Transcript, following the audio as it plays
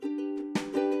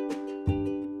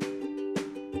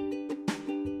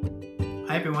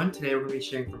Hi everyone, today we're going to be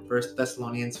sharing from 1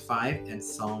 Thessalonians 5 and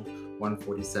Psalm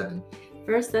 147.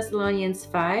 1 Thessalonians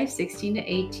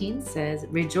 5:16-18 says,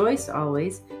 "Rejoice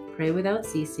always, pray without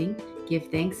ceasing, give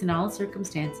thanks in all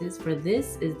circumstances, for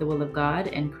this is the will of God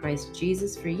and Christ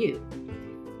Jesus for you."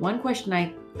 One question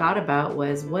I thought about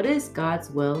was, what is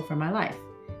God's will for my life?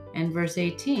 And verse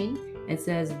 18, it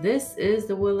says, "This is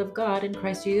the will of God and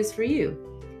Christ Jesus for you."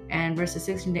 And verses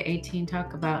 16-18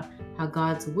 talk about how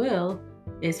God's will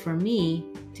is for me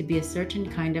to be a certain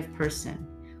kind of person,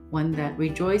 one that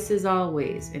rejoices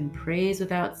always and prays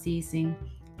without ceasing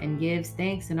and gives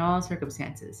thanks in all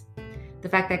circumstances. The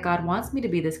fact that God wants me to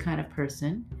be this kind of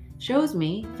person shows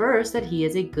me, first, that He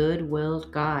is a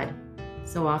good-willed God.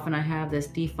 So often I have this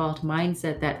default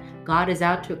mindset that God is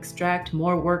out to extract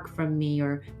more work from me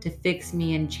or to fix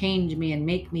me and change me and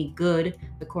make me good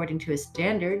according to His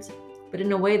standards, but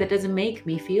in a way that doesn't make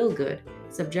me feel good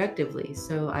subjectively,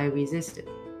 so I resist it.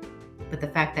 But the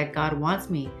fact that God wants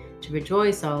me to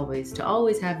rejoice always, to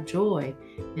always have joy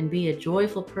and be a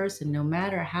joyful person no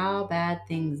matter how bad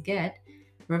things get,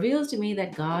 reveals to me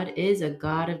that God is a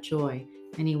God of joy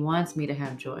and He wants me to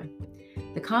have joy.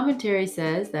 The commentary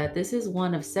says that this is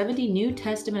one of 70 New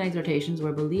Testament exhortations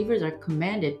where believers are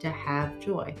commanded to have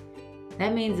joy.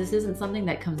 That means this isn't something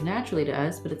that comes naturally to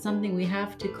us, but it's something we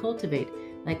have to cultivate,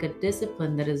 like a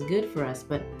discipline that is good for us,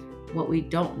 but what we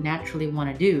don't naturally want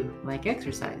to do, like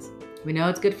exercise. We know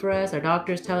it's good for us, our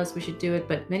doctors tell us we should do it,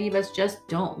 but many of us just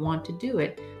don't want to do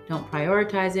it, don't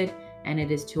prioritize it, and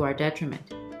it is to our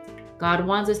detriment. God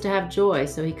wants us to have joy,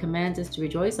 so He commands us to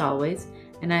rejoice always,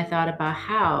 and I thought about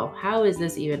how is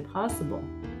this even possible?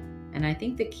 And I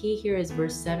think the key here is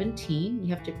verse 17. You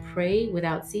have to pray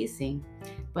without ceasing.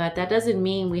 But that doesn't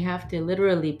mean we have to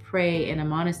literally pray in a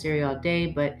monastery all day,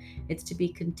 but it's to be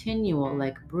continual,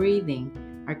 like breathing.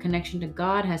 Our connection to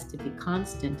God has to be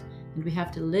constant, and we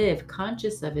have to live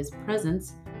conscious of His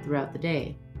presence throughout the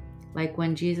day. Like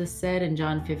when Jesus said in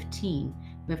John 15,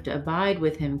 we have to abide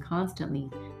with Him constantly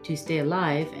to stay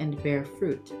alive and bear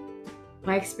fruit.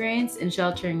 My experience in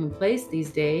sheltering in place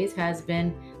these days has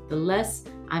been the less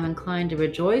I'm inclined to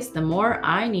rejoice, the more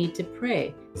I need to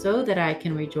pray so that I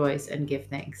can rejoice and give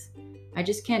thanks. I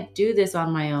just can't do this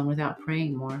on my own without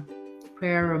praying more.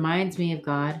 Prayer reminds me of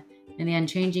God and the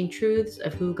unchanging truths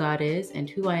of who God is and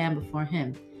who I am before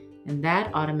Him, and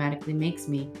that automatically makes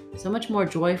me so much more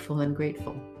joyful and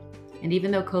grateful. And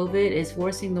even though COVID is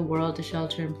forcing the world to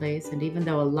shelter in place, and even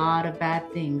though a lot of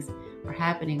bad things are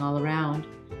happening all around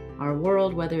our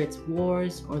world, whether it's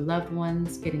wars or loved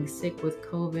ones getting sick with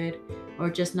COVID, or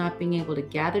just not being able to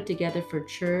gather together for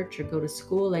church or go to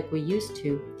school like we used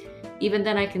to, even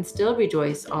then I can still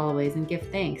rejoice always and give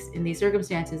thanks in these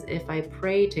circumstances if I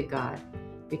pray to God,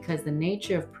 because the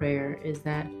nature of prayer is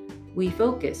that we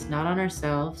focus not on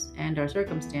ourselves and our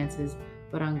circumstances,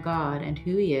 but on God and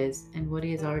who He is and what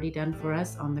He has already done for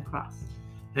us on the cross.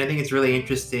 And I think it's really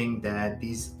interesting that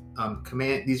these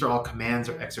are all commands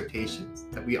or exhortations,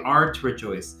 that we are to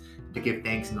rejoice, to give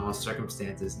thanks in all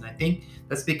circumstances. And I think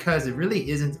that's because it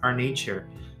really isn't our nature.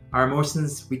 Our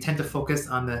emotions, we tend to focus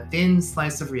on the thin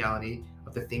slice of reality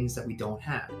of the things that we don't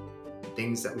have, the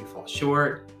things that we fall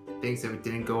short, things that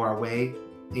didn't go our way,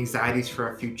 anxieties for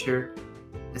our future.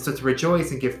 And so to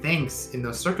rejoice and give thanks in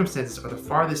those circumstances are the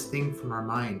farthest thing from our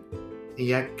mind. And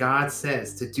yet God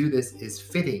says to do this is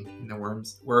fitting in the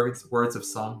words of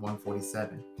Psalm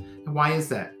 147. And why is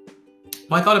that?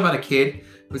 Well, I thought about a kid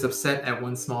who's upset at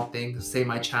one small thing. Say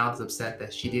my child is upset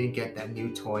that she didn't get that new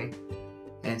toy,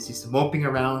 and she's moping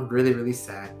around really, really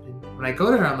sad. And when I go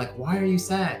to her, I'm like, why are you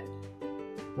sad?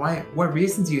 What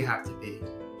reason do you have to be?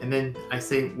 And then I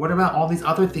say, what about all these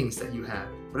other things that you have?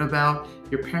 What about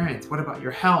your parents? What about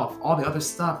your health? All the other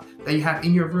stuff that you have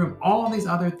in your room, all these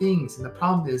other things. And the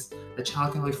problem is the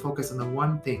child can only focus on the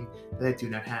one thing that I do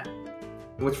not have.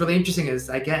 And what's really interesting is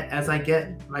as I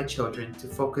get my children to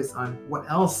focus on what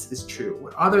else is true,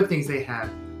 what other things they have,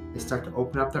 they start to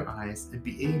open up their eyes and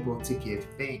be able to give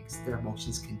thanks. Their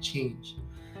emotions can change.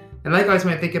 And likewise,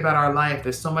 when I think about our life,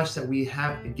 there's so much that we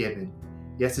have been given.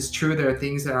 Yes, it's true there are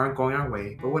things that aren't going our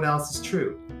way, but what else is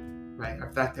true, right? The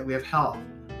fact that we have health.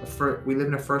 We live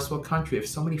in a first world country. We have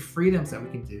so many freedoms that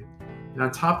we can do. And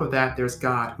on top of that, there's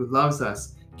God who loves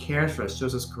us, cares for us,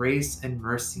 shows us grace and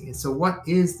mercy. And so what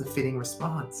is the fitting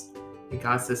response? And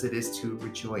God says it is to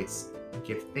rejoice and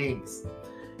give thanks.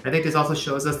 I think this also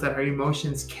shows us that our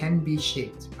emotions can be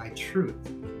shaped by truth.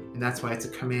 And that's why it's a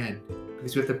command,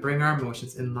 because we have to bring our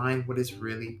emotions in line with what is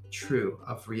really true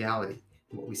of reality,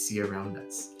 what we see around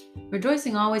us.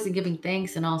 Rejoicing always and giving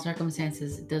thanks in all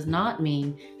circumstances does not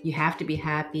mean you have to be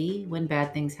happy when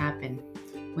bad things happen.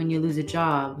 When you lose a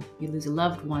job, you lose a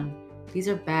loved one, These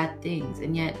are bad things,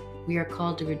 and yet we are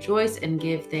called to rejoice and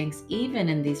give thanks even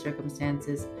in these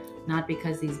circumstances, not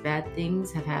because these bad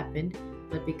things have happened,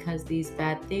 but because these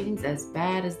bad things, as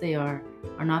bad as they are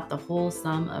not the whole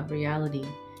sum of reality.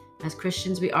 As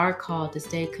Christians, we are called to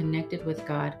stay connected with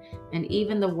God, and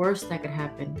even the worst that could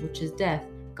happen, which is death,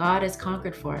 God has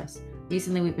conquered for us.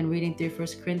 Recently, we've been reading through 1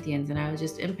 Corinthians, and I was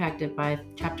just impacted by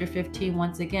chapter 15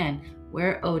 once again.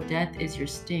 Where, O death, is your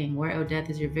sting? Where, O death,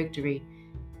 is your victory?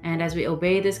 And as we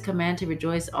obey this command to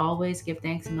rejoice always, give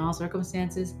thanks in all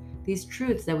circumstances, these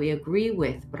truths that we agree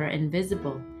with but are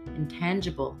invisible,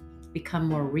 intangible, become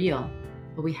more real.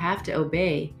 But we have to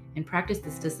obey and practice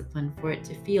this discipline for it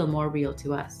to feel more real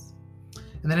to us.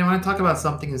 And then I want to talk about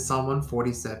something in Psalm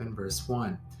 147, verse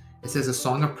 1. It says a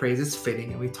song of praise is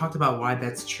fitting, and we talked about why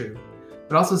that's true.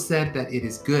 But also said that it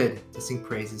is good to sing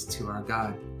praises to our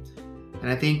God. And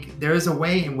I think there is a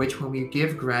way in which when we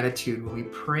give gratitude, when we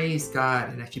praise God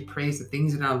and actually praise the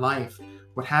things in our life,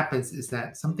 what happens is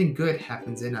that something good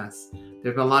happens in us.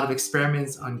 There have been a lot of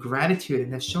experiments on gratitude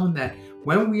and have shown that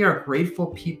when we are grateful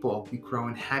people, we grow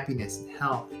in happiness and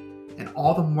health, and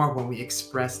all the more when we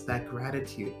express that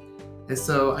gratitude. And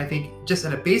so I think just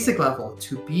at a basic level,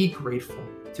 to be grateful,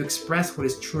 to express what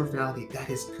is true reality, that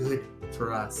is good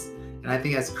for us. And I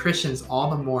think as Christians, all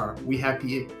the more we have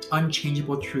the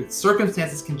unchangeable truth.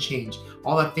 Circumstances can change.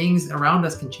 All the things around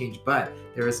us can change, but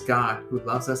there is God who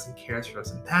loves us and cares for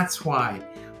us. And that's why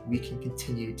we can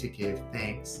continue to give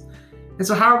thanks. And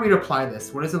so how are we to apply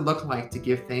this? What does it look like to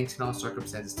give thanks in all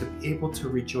circumstances, to be able to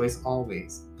rejoice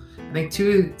always? I think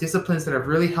two disciplines that have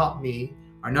really helped me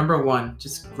are, number one,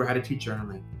 just gratitude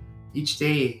journaling. Each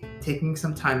day, taking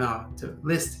some time out to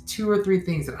list 2 or 3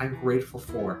 things that I'm grateful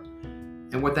for.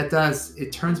 And what that does,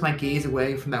 it turns my gaze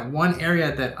away from that one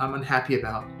area that I'm unhappy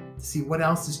about to see what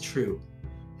else is true.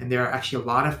 And there are actually a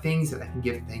lot of things that I can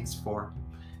give thanks for.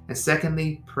 And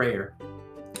secondly, prayer.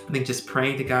 I think just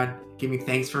praying to God, giving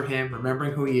thanks for Him,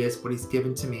 remembering who He is, what He's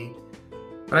given to me.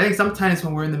 But I think sometimes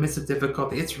when we're in the midst of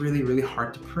difficulty, it's really, really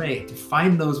hard to pray, to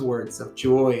find those words of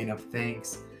joy and of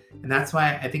thanks. And that's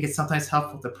why I think it's sometimes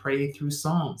helpful to pray through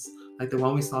Psalms, like the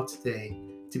one we saw today,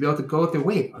 to be able to go through,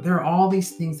 wait, there are all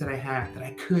these things that I have that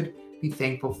I could be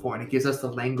thankful for. And it gives us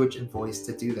the language and voice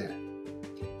to do that.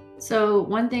 So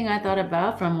one thing I thought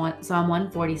about from Psalm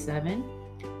 147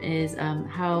 is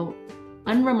how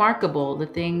unremarkable the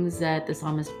things that the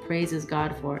psalmist praises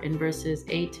God for. In verses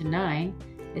 8 to 9,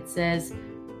 it says,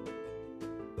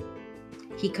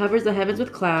 He covers the heavens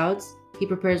with clouds. He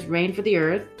prepares rain for the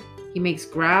earth. He makes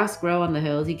grass grow on the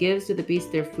hills. He gives to the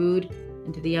beasts their food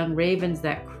and to the young ravens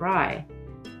that cry.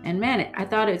 And man, I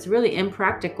thought it's really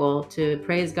impractical to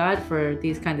praise God for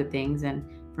these kinds of things. And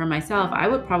for myself, I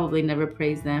would probably never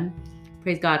praise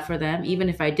God for them, even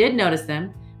if I did notice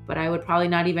them. But I would probably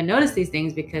not even notice these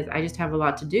things because I just have a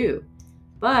lot to do.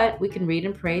 But we can read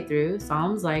and pray through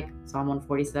Psalms like Psalm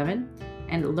 147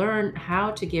 and learn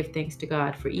how to give thanks to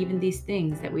God for even these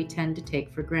things that we tend to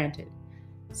take for granted.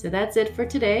 So that's it for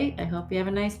today. I hope you have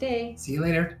a nice day. See you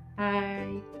later.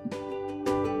 Bye.